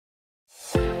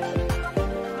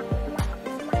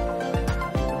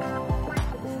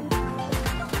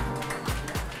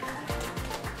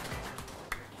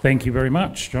Thank you very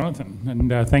much, Jonathan,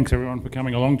 and thanks everyone for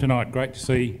coming along tonight. Great to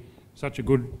see such a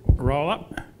good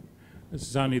roll-up. This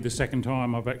is only the second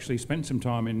time I've actually spent some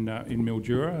time in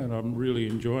Mildura, and I'm really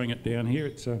enjoying it down here.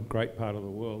 It's a great part of the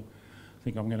world. I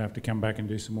think I'm going to have to come back and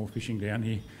do some more fishing down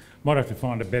here. Might have to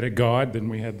find a better guide than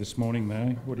we had this morning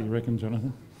though. What do you reckon,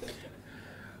 Jonathan?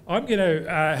 I'm going to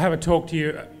have a talk to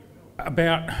you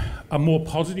about a more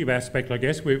positive aspect, I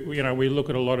guess. We look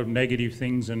at a lot of negative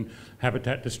things and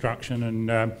habitat destruction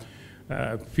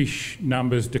and fish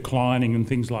numbers declining and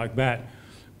things like that.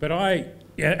 But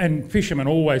and fishermen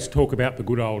always talk about the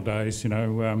good old days.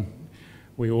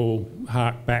 We all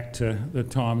hark back to the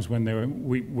times when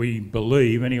we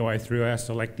believe, anyway, through our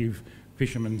selective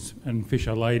fishermen's and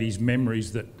fisher ladies'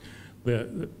 memories, that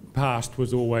the past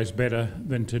was always better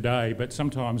than today. But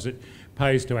sometimes it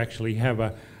pays to actually have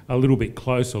a little bit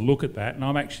closer look at that, and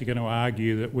I'm actually going to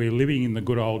argue that we're living in the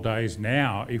good old days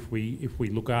now if we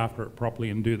look after it properly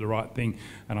and do the right thing.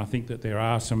 And I think that there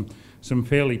are some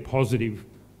fairly positive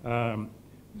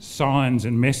signs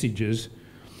and messages.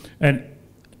 And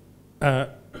I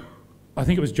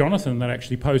think it was Jonathan that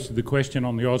actually posted the question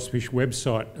on the Ozfish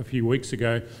website a few weeks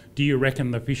ago: do you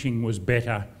reckon the fishing was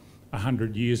better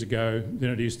 100 years ago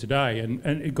than it is today? And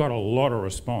it got a lot of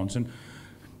response. And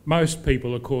most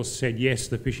people, of course, said yes,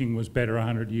 the fishing was better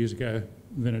 100 years ago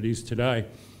than it is today.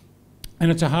 And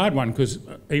it's a hard one, because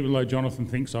even though Jonathan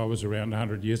thinks I was around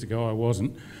 100 years ago, I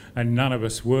wasn't, and none of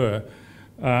us were.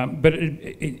 But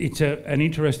it's an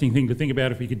interesting thing to think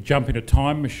about if you could jump in a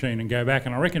time machine and go back.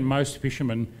 And I reckon most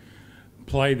fishermen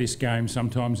play this game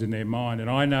sometimes in their mind. And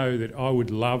I know that I would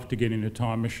love to get in a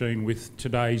time machine with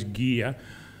today's gear,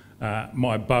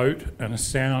 my boat and a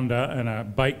sounder and a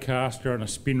bait caster and a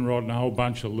spin rod and a whole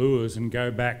bunch of lures, and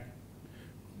go back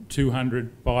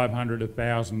 200, 500,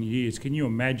 1,000 years. Can you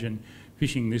imagine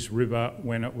fishing this river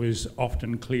when it was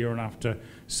often clear enough to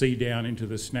see down into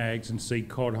the snags and see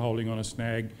cod holding on a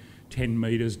snag 10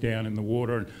 metres down in the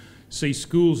water, and see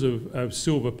schools of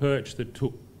silver perch that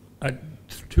took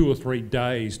 2 or 3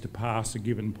 days to pass a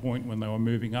given point when they were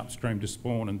moving upstream to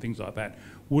spawn and things like that?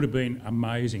 Would have been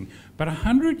amazing. But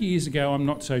 100 years ago, I'm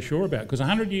not so sure about, because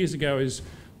 100 years ago is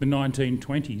the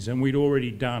 1920s, and we'd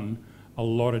already done a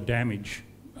lot of damage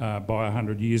by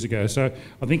 100 years ago. So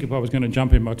I think if I was going to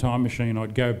jump in my time machine,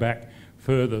 I'd go back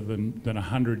further than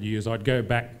 100 years. I'd go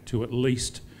back to at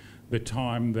least the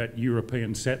time that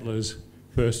European settlers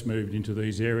first moved into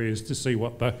these areas to see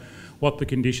what the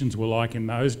conditions were like in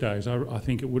those days. I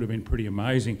think it would have been pretty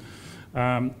amazing.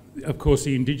 Of course,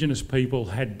 the Indigenous people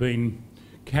had been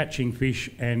catching fish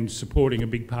and supporting a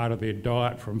big part of their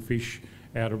diet from fish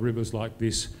out of rivers like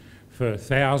this for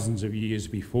thousands of years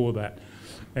before that.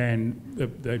 And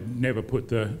they never put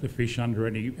the fish under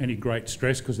any great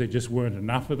stress, because there just weren't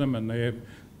enough of them, and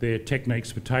their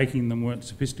techniques for taking them weren't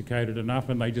sophisticated enough,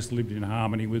 and they just lived in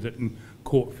harmony with it and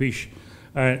caught fish.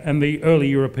 And the early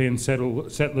European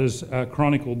settlers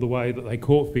chronicled the way that they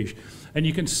caught fish. And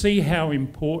you can see how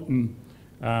important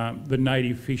the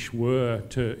native fish were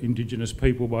to Indigenous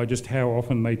people by just how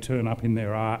often they turn up in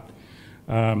their art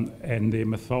and their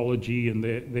mythology and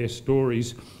their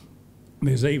stories.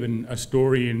 There's even a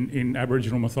story in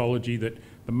Aboriginal mythology that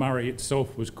the Murray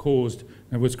itself was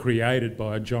created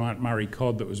by a giant Murray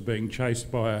cod that was being chased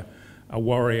by a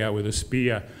warrior with a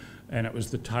spear, and it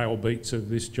was the tail beats of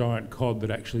this giant cod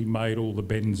that actually made all the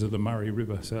bends of the Murray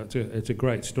River. So it's a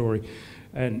great story.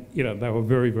 And they were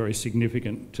very, very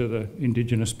significant to the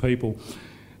Indigenous people.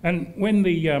 And when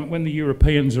the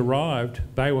Europeans arrived,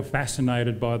 they were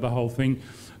fascinated by the whole thing,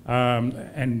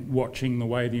 and watching the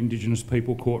way the Indigenous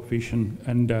people caught fish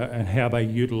and how they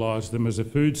utilised them as a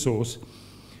food source.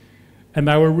 And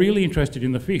they were really interested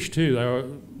in the fish too. They were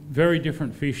very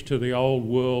different fish to the old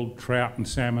world trout and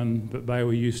salmon that they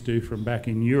were used to from back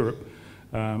in Europe.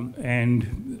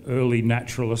 And early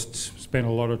naturalists spent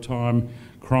a lot of time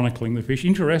chronicling the fish.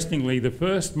 Interestingly, the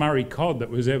first Murray cod that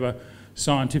was ever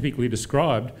scientifically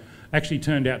described actually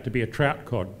turned out to be a trout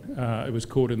cod. It was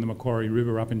caught in the Macquarie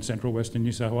River up in central western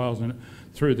New South Wales, and it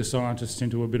threw the scientists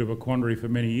into a bit of a quandary for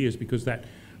many years, because that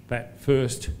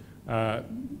first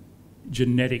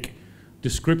genetic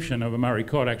description of a Murray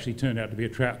cod actually turned out to be a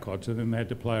trout cod, so then they had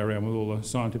to play around with all the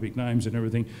scientific names and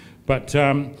everything. But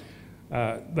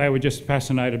they were just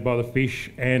fascinated by the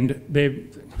fish, and they're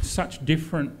such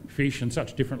different fish and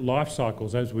such different life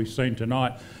cycles, as we've seen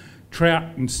tonight.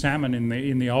 Trout and salmon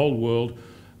in the old world,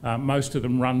 most of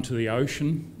them run to the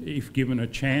ocean if given a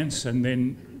chance, and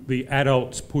then the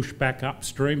adults push back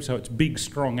upstream, so it's big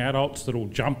strong adults that'll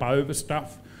jump over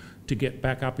stuff to get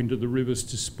back up into the rivers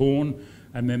to spawn,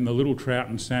 and then the little trout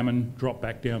and salmon drop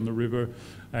back down the river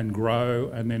and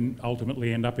grow, and then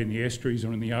ultimately end up in the estuaries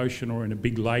or in the ocean or in a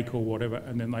big lake or whatever,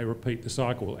 and then they repeat the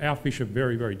cycle. Our fish are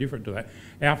very, very different to that.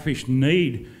 Our fish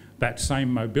need that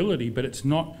same mobility, but it's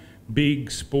not big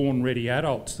spawn-ready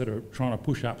adults that are trying to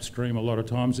push upstream a lot of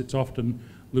times. It's often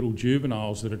little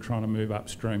juveniles that are trying to move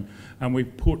upstream. And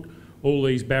we've put all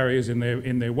these barriers in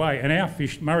their way. And our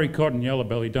fish, Murray cod and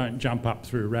yellowbelly, don't jump up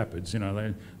through rapids. You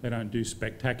know, they don't do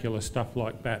spectacular stuff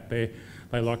like that. They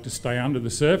like to stay under the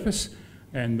surface,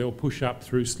 and they'll push up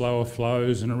through slower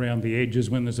flows and around the edges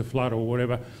when there's a flood or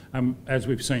whatever. As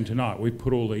we've seen tonight, we've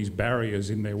put all these barriers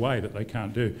in their way that they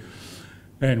can't do.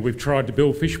 And we've tried to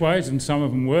build fishways, and some of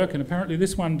them work, and apparently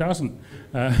this one doesn't.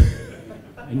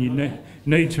 And you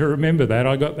need to remember that.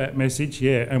 I got that message,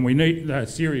 yeah. And we need, no,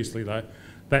 seriously though,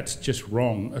 that's just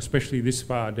wrong, especially this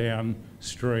far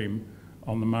downstream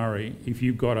on the Murray. If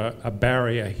you've got a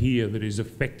barrier here that is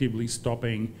effectively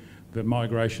stopping the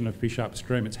migration of fish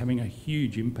upstream, it's having a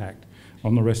huge impact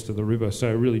on the rest of the river.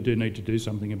 So really do need to do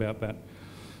something about that.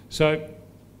 So,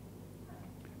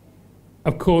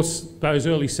 of course, those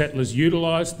early settlers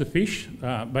utilised the fish.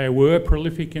 They were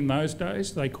prolific in those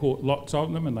days. They caught lots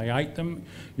of them and they ate them.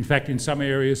 In fact, in some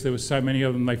areas there were so many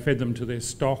of them they fed them to their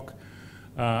stock,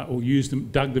 or used them,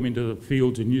 dug them into the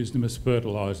fields and used them as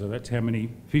fertiliser. That's how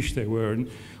many fish there were. And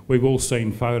we've all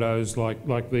seen photos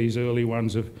like these early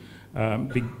ones of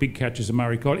big catches of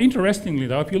Murray cod. Interestingly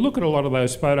though, if you look at a lot of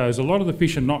those photos, a lot of the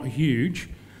fish are not huge,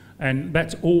 and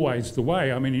that's always the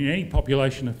way. I mean, in any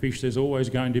population of fish, there's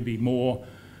always going to be more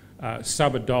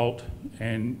sub-adult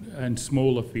and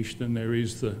smaller fish than there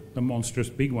is the monstrous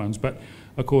big ones. But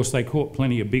of course, they caught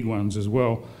plenty of big ones as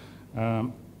well.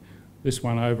 This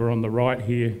one over on the right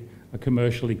here, a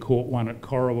commercially caught one at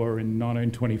Corowa in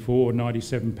 1924,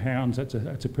 97 pounds.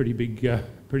 That's a pretty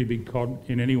big cod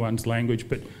in anyone's language.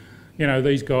 But you know,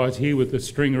 these guys here with the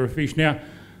stringer of fish. Now,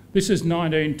 this is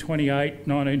 1928,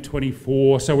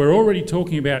 1924, so we're already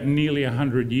talking about nearly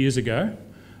 100 years ago.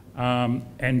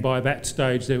 And by that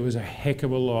stage, there was a heck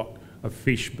of a lot of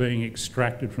fish being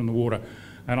extracted from the water.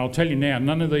 And I'll tell you now,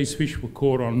 none of these fish were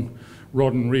caught on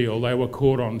rod and reel. They were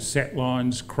caught on set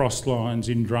lines, cross lines,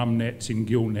 in drum nets, in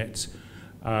gill nets.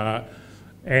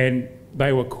 And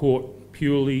they were caught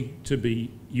purely to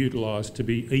be utilised, to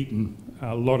be eaten.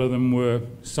 A lot of them were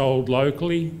sold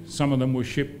locally. Some of them were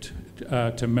shipped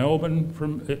to Melbourne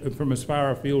from as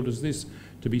far afield as this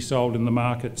to be sold in the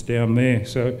markets down there.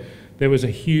 So there was a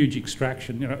huge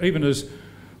extraction. You know, even as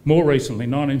more recently,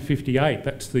 1958,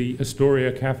 that's the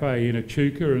Astoria Cafe in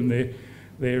Echuca, and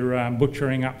they're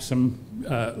butchering up some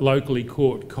locally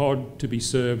caught cod to be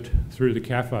served through the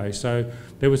cafe. So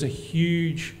there was a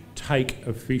huge take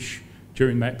of fish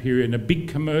during that period, and a big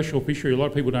commercial fishery. A lot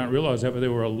of people don't realise that, but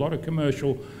there were a lot of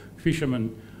commercial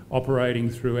fishermen operating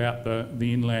throughout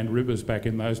the inland rivers back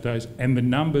in those days. And the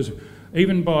numbers,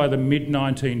 even by the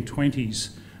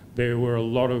mid-1920s, there were a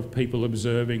lot of people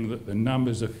observing that the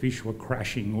numbers of fish were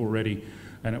crashing already,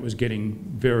 and it was getting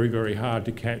very, very hard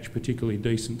to catch, particularly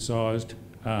decent-sized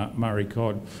Murray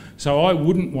cod. So I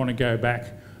wouldn't want to go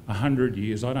back 100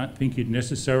 years. I don't think you'd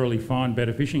necessarily find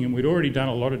better fishing, and we'd already done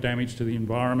a lot of damage to the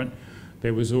environment.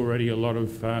 There was already a lot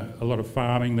of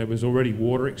farming. There was already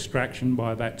water extraction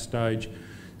by that stage.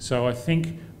 So I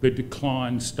think the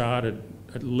decline started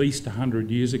at least 100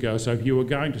 years ago. So if you were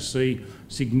going to see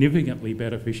significantly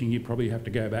better fishing, you'd probably have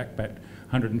to go back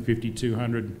 150,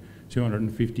 200,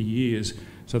 250 years.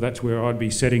 So that's where I'd be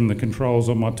setting the controls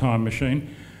on my time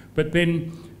machine. But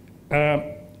then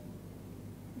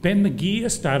the gear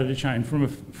started to change.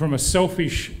 From a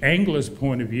selfish angler's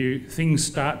point of view, things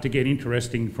start to get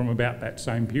interesting from about that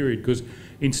same period, because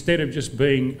instead of just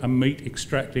being a meat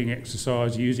extracting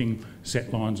exercise using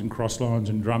set lines and cross lines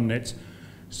and drum nets,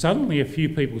 suddenly a few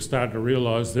people started to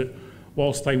realise that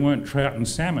whilst they weren't trout and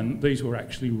salmon, these were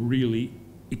actually really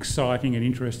exciting and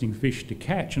interesting fish to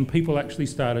catch, and people actually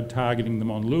started targeting them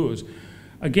on lures.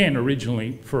 Again,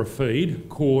 originally for a feed,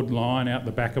 cord line out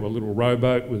the back of a little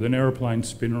rowboat with an aeroplane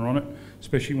spinner on it,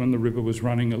 especially when the river was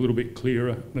running a little bit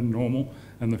clearer than normal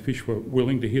and the fish were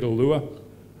willing to hit a lure.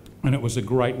 And it was a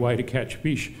great way to catch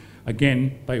fish.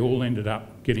 Again, they all ended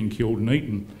up getting killed and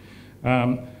eaten.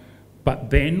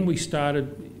 But then we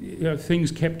started, you know,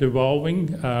 things kept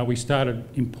evolving. We started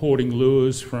importing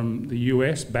lures from the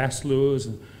US, bass lures,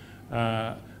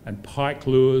 and pike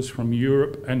lures from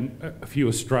Europe, and a few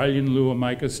Australian lure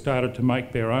makers started to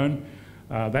make their own.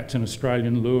 That's an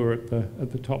Australian lure at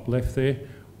the top left there.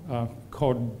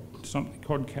 Cod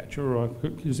catcher, or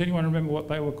does anyone remember what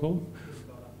they were called?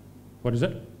 What is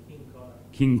it?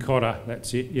 King Cotter,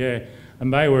 that's it, yeah.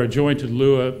 and they were a jointed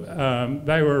lure.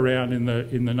 They were around in the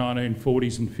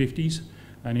 1940s and 50s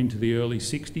and into the early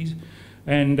 60s,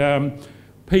 and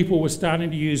people were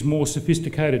starting to use more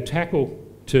sophisticated tackle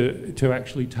to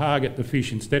actually target the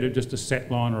fish. Instead of just a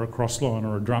set line or a cross line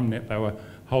or a drum net, they were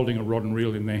holding a rod and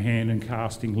reel in their hand and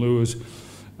casting lures.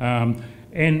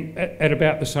 And at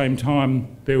about the same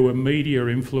time, there were media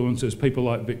influencers. People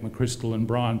like Vic McChrystal and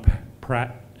Brian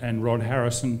Pratt and Rod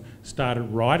Harrison started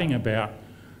writing about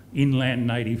inland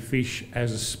native fish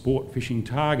as a sport fishing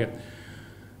target.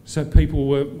 So people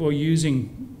were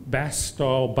using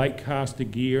bass-style bait caster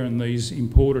gear and these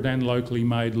imported and locally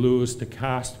made lures to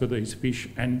cast for these fish,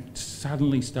 and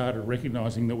suddenly started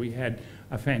recognising that we had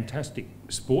a fantastic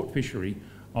sport fishery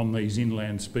on these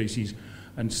inland species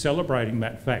and celebrating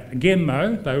that fact. Again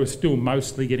though, they were still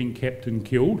mostly getting kept and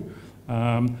killed.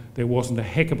 There wasn't a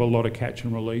heck of a lot of catch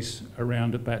and release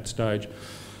around at that stage.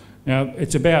 Now,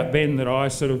 it's about then that I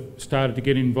sort of started to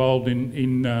get involved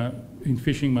in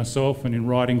fishing myself and in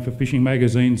writing for fishing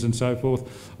magazines and so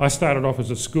forth. I started off as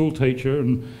a school teacher,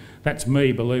 and that's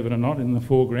me, believe it or not, in the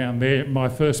foreground there. My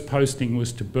first posting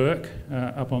was to Burke,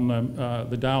 up on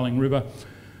the Darling River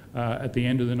at the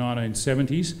end of the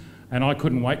 1970s, and I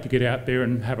couldn't wait to get out there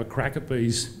and have a crack at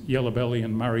these yellow belly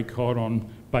and Murray cod on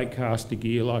bait caster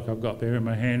gear like I've got there in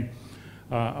my hand.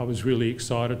 I was really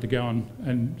excited to go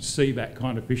and see that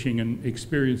kind of fishing and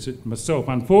experience it myself.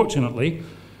 Unfortunately,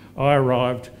 I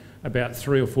arrived about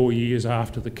 3 or 4 years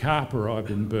after the carp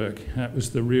arrived in Burke. That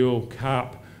was the real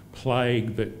carp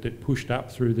plague that pushed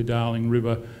up through the Darling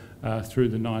River through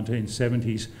the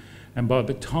 1970s. And by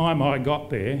the time I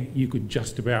got there, you could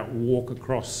just about walk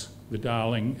across the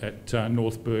Darling at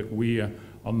North Burke Weir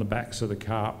on the backs of the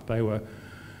carp. They were,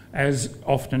 as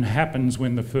often happens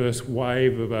when the first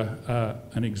wave of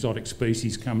an exotic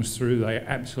species comes through, they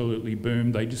absolutely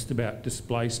boomed. They just about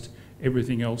displaced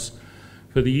everything else.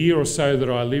 For the year or so that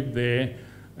I lived there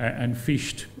and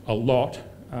fished a lot,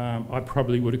 I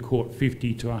probably would have caught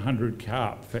 50 to 100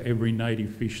 carp for every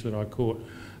native fish that I caught.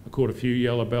 I caught a few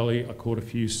yellow belly, I caught a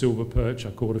few silver perch,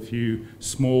 I caught a few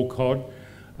small cod,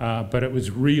 but it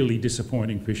was really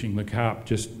disappointing fishing. The carp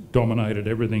just dominated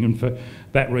everything, and for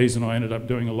that reason I ended up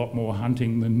doing a lot more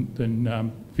hunting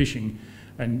than fishing,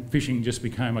 and fishing just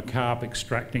became a carp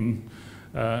extracting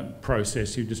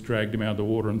process. You just dragged them out of the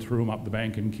water and threw them up the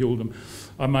bank and killed them.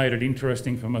 I made it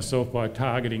interesting for myself by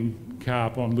targeting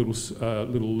carp on little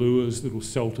lures, little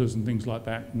selters and things like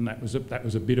that, and that was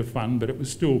a bit of fun, but it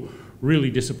was still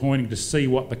really disappointing to see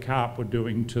what the carp were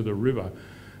doing to the river,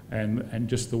 and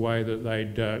just the way that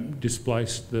they'd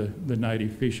displaced the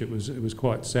native fish. It was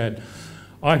quite sad.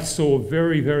 I saw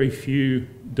very, very few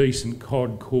decent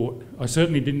cod caught. I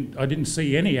didn't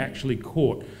see any actually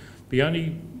caught. The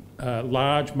only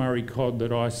large Murray cod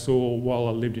that I saw while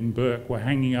I lived in Burke were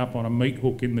hanging up on a meat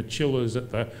hook in the chillers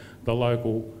at the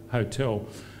local hotel.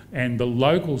 And the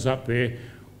locals up there,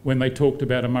 when they talked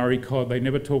about a Murray cod, they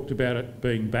never talked about it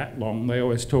being bat long. They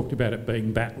always talked about it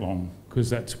being bat long, because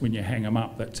that's when you hang them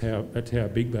up, that's how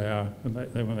big they are. And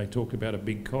when they talked about a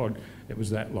big cod, it was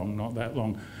that long, not that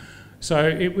long. So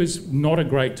it was not a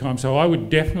great time. So I would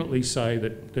definitely say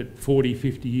that 40,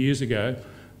 50 years ago,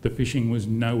 the fishing was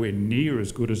nowhere near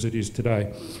as good as it is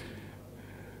today.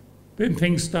 Then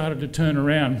things started to turn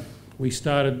around. We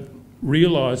started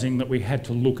realising that we had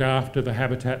to look after the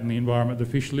habitat and the environment the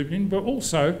fish lived in, but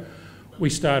also we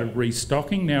started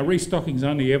restocking. Now, restocking's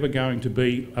only ever going to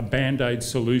be a band-aid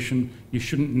solution. You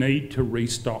shouldn't need to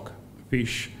restock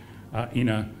fish in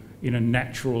a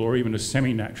natural or even a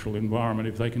semi-natural environment.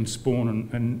 If they can spawn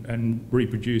and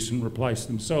reproduce and replace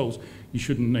themselves, you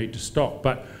shouldn't need to stock.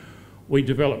 But we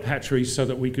developed hatcheries so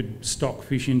that we could stock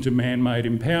fish into man-made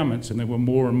impoundments, and there were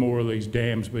more and more of these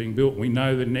dams being built. We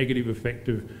know the negative effect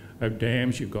of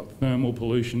dams. You've got thermal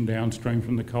pollution downstream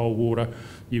from the cold water,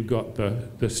 you've got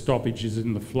the stoppages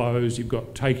in the flows, you've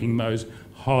got taking those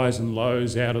highs and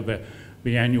lows out of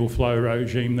the annual flow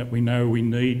regime that we know we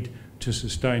need to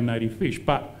sustain native fish.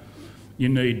 But you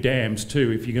need dams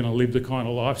too. If you're going to live the kind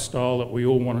of lifestyle that we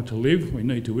all wanted to live, we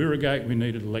need to irrigate, we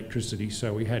needed electricity,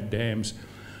 so we had dams.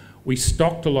 We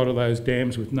stocked a lot of those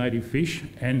dams with native fish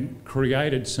and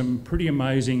created some pretty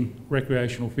amazing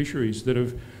recreational fisheries that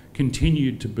have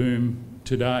continued to boom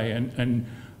today and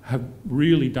have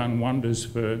really done wonders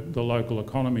for the local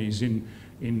economies in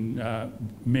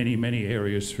many, many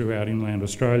areas throughout inland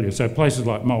Australia. So places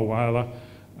like Mulwala.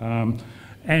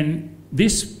 And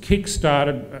this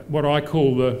kick-started what I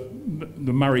call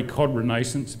the Murray cod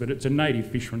renaissance, but it's a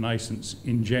native fish renaissance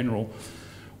in general,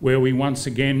 where we once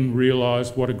again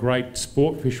realised what a great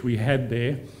sport fish we had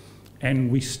there,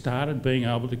 and we started being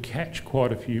able to catch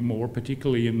quite a few more,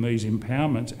 particularly in these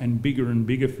impoundments, and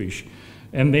bigger fish.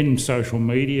 And then social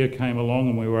media came along,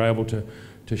 and we were able to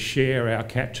share our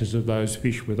catches of those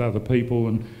fish with other people,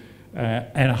 and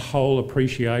a whole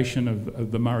appreciation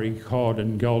of the Murray cod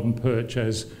and golden perch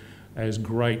as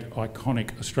great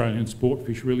iconic Australian sport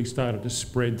fish really started to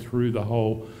spread through the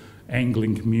whole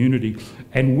angling community,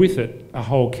 and with it a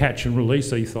whole catch and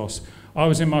release ethos. I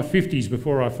was in my 50s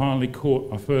before I finally caught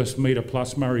my first metre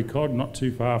plus Murray cod, not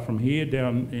too far from here,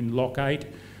 down in Lock 8,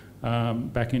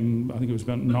 back in, I think it was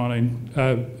about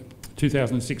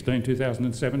 2016,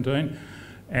 2017.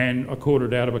 And I caught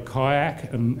it out of a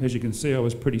kayak, and as you can see, I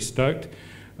was pretty stoked.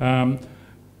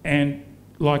 And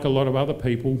like a lot of other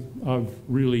people, I've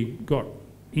really got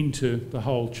into the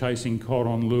whole chasing cod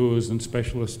on lures and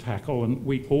specialist tackle, and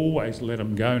we always let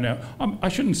them go. Now, I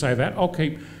shouldn't say that. I'll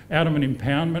keep, out of an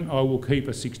impoundment, I will keep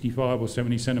a 65 or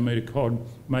 70 centimetre cod,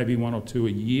 maybe 1 or 2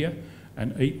 a year,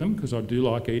 and eat them, because I do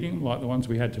like eating them, like the ones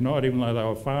we had tonight. Even though they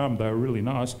were farmed, they were really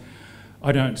nice.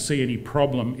 I don't see any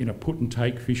problem in a put and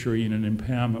take fishery in an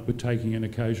impoundment with taking an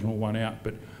occasional one out,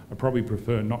 but I probably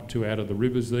prefer not to out of the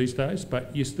rivers these days,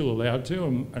 but you're still allowed to,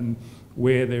 and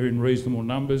where they're in reasonable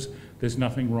numbers, there's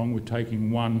nothing wrong with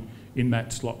taking one in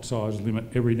that slot size limit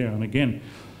every now and again.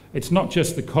 It's not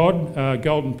just the cod.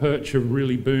 Golden perch have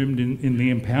really boomed in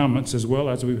the impoundments as well.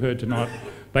 As we've heard tonight,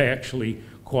 they actually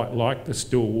quite like the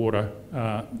still water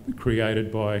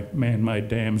created by man-made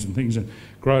dams and things, and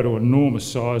grow to enormous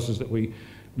sizes that we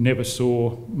never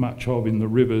saw much of in the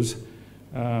rivers.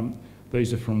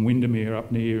 These are from Windermere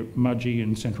up near Mudgee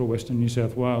in central western New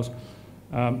South Wales.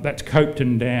 That's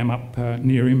Copeton Dam up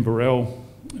near Inverell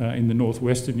in the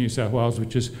northwestern New South Wales,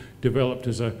 which has developed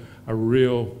as a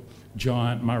real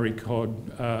giant Murray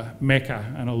cod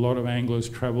mecca, and a lot of anglers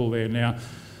travel there now.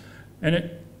 And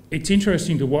it's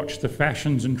interesting to watch the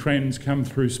fashions and trends come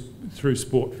through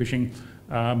sport fishing.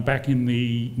 Back in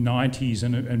the 90s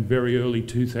and very early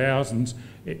 2000s,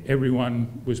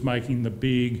 everyone was making the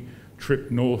big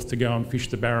trip north to go and fish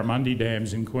the barramundi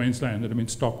dams in Queensland that have been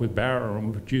stocked with barra and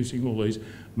were producing all these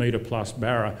metre plus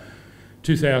barra.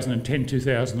 2010,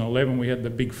 2011, we had the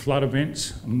big flood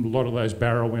events, and a lot of those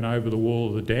barra went over the wall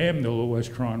of the dam. They'll always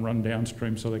try and run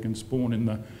downstream so they can spawn in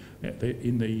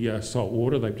the salt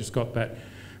water. They've just got that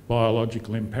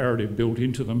biological imperative built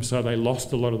into them, so they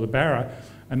lost a lot of the barra,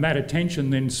 and that attention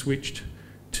then switched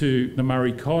to the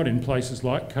Murray cod in places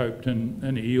like Copeton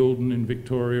and Eildon in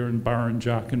Victoria, and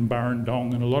Burrinjuck and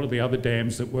Burrendong, and a lot of the other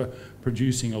dams that were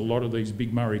producing a lot of these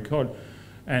big Murray cod,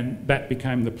 and that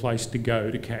became the place to go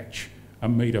to catch a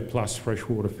metre plus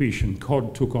freshwater fish, and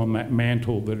cod took on that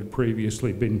mantle that had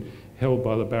previously been held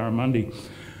by the barramundi.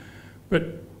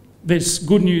 But there's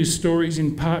good news stories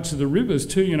in parts of the rivers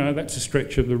too. You know, that's a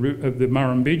stretch of the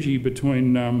Murrumbidgee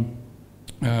between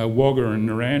Wagga and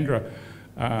Narrandera.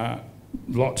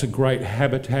 Lots of great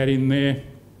habitat in there.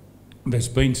 There's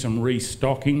been some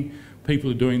restocking.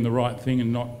 People are doing the right thing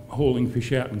and not hauling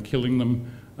fish out and killing them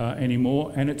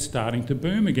anymore, and it's starting to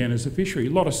boom again as a fishery. A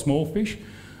lot of small fish,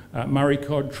 Murray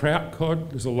cod, trout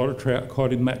cod. There's a lot of trout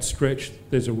cod in that stretch.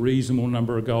 There's a reasonable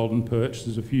number of golden perch.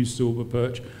 There's a few silver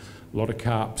perch. A lot of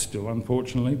carp still,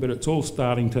 unfortunately, but it's all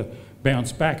starting to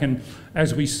bounce back. And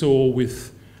as we saw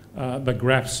with the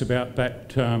graphs about that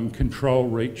control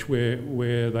reach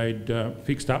where they'd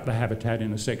fixed up the habitat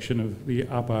in a section of the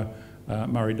upper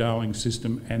Murray-Darling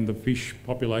system, and the fish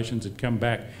populations had come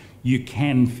back, you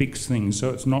can fix things. So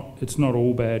it's not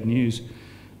all bad news,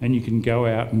 and you can go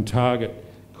out and target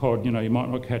cod. You know, you might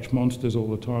not catch monsters all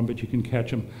the time, but you can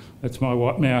catch them. That's my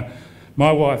wife. Now,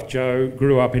 my wife Jo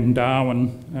grew up in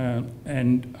Darwin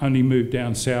and only moved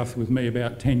down south with me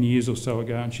about 10 years or so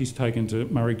ago, and she's taken to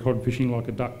Murray cod fishing like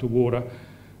a duck to water.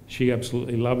 She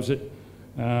absolutely loves it.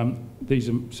 These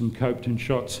are some Copeton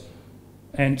shots.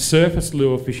 And surface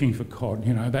lure fishing for cod,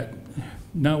 you know, that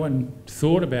no one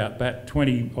thought about that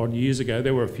 20 odd years ago.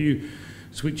 There were a few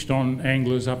switched on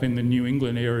anglers up in the New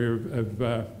England area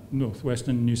of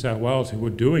northwestern New South Wales who were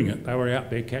doing it. They were out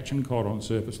there catching cod on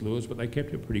surface lures, but they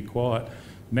kept it pretty quiet.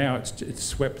 Now it's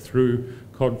swept through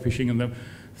cod fishing, and the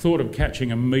thought of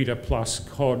catching a metre plus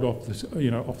cod off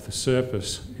the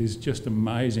surface is just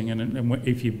amazing. And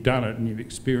if you've done it and you've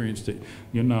experienced it,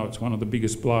 you know it's one of the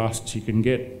biggest blasts you can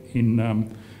get in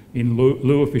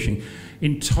lure fishing.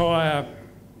 Entire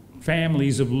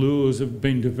families of lures have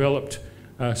been developed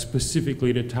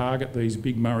specifically to target these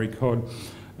big Murray cod,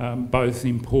 both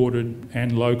imported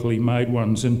and locally made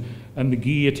ones, and the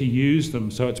gear to use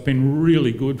them. So it's been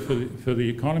really good for the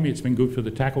economy. It's been good for the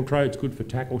tackle trade. It's good for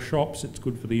tackle shops. It's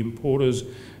good for the importers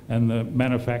and the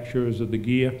manufacturers of the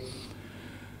gear.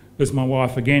 as my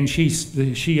wife again,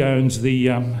 she owns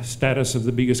the status of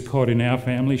the biggest cod in our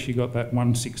family. She got that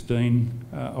 116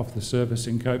 off the surface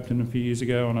in Copeton a few years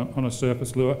ago on a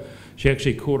surface lure. She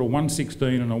actually caught a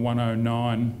 116 and a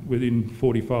 109 within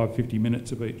 45, 50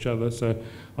 minutes of each other. So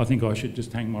I think I should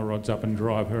just hang my rods up and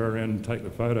drive her around and take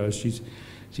the photos.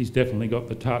 She's definitely got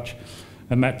the touch.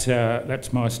 And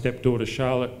that's my stepdaughter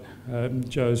Charlotte,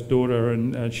 Joe's daughter,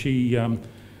 and she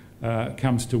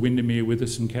comes to Windermere with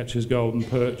us and catches golden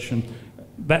perch. And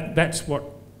that's what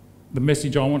the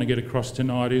message I want to get across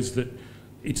tonight is, that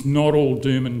it's not all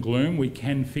doom and gloom. We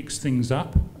can fix things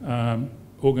up.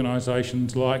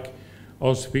 Organisations like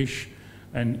Ozfish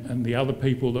and the other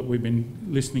people that we've been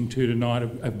listening to tonight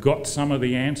have got some of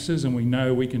the answers, and we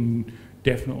know we can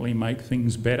definitely make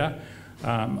things better.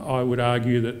 I would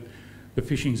argue that the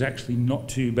fishing's actually not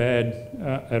too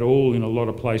bad at all in a lot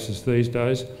of places these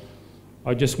days.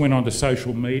 I just went onto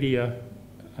social media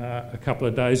a couple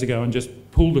of days ago and just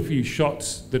pulled a few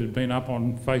shots that had been up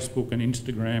on Facebook and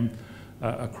Instagram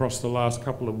across the last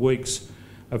couple of weeks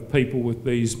of people with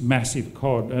these massive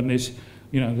cod. And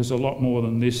there's a lot more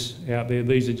than this out there.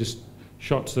 These are just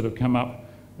shots that have come up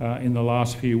in the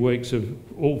last few weeks of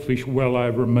all fish well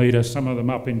over a metre, some of them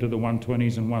up into the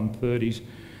 120s and 130s.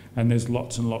 And there's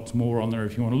lots and lots more on there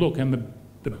if you want to look. And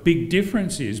the big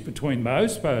difference is between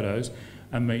those photos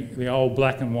and the old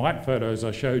black and white photos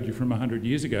I showed you from 100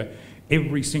 years ago,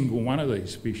 every single one of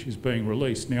these fish is being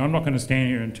released. Now, I'm not going to stand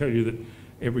here and tell you that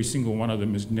every single one of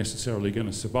them is necessarily going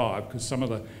to survive, because some of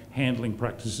the handling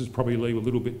practices probably leave a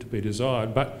little bit to be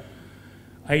desired, but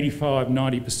 85,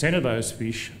 90% of those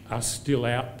fish are still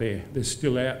out there. They're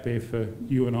still out there for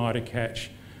you and I to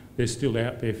catch. They're still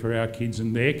out there for our kids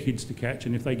and their kids to catch,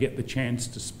 and if they get the chance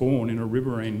to spawn in a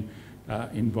riverine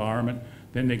environment,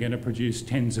 then they're going to produce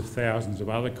tens of thousands of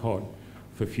other cod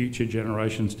for future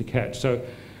generations to catch. So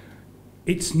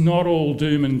it's not all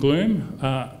doom and gloom.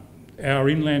 Our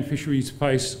inland fisheries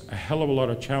face a hell of a lot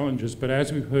of challenges, but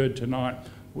as we've heard tonight,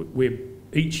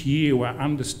 each year we're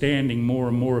understanding more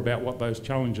and more about what those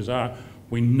challenges are.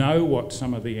 We know what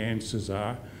some of the answers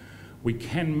are. We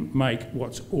can make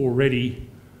what's already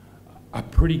a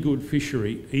pretty good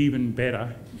fishery even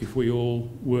better if we all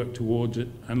work towards it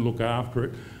and look after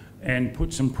it, and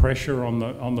put some pressure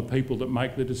on the people that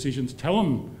make the decisions. Tell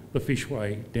them the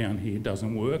fishway down here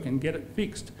doesn't work and get it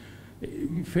fixed.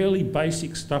 Fairly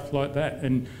basic stuff like that.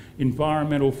 And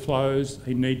environmental flows,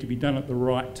 they need to be done at the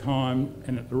right time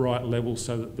and at the right level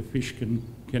so that the fish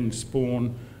can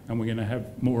spawn, and we're going to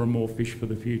have more and more fish for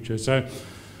the future. So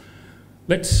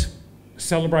let's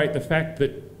celebrate the fact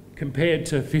that compared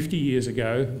to 50 years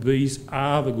ago, these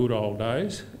are the good old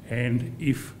days, and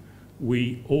if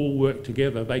we all work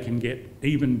together, they can get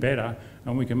even better,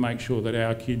 and we can make sure that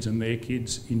our kids and their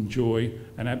kids enjoy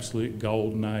an absolute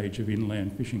golden age of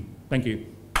inland fishing. Thank you.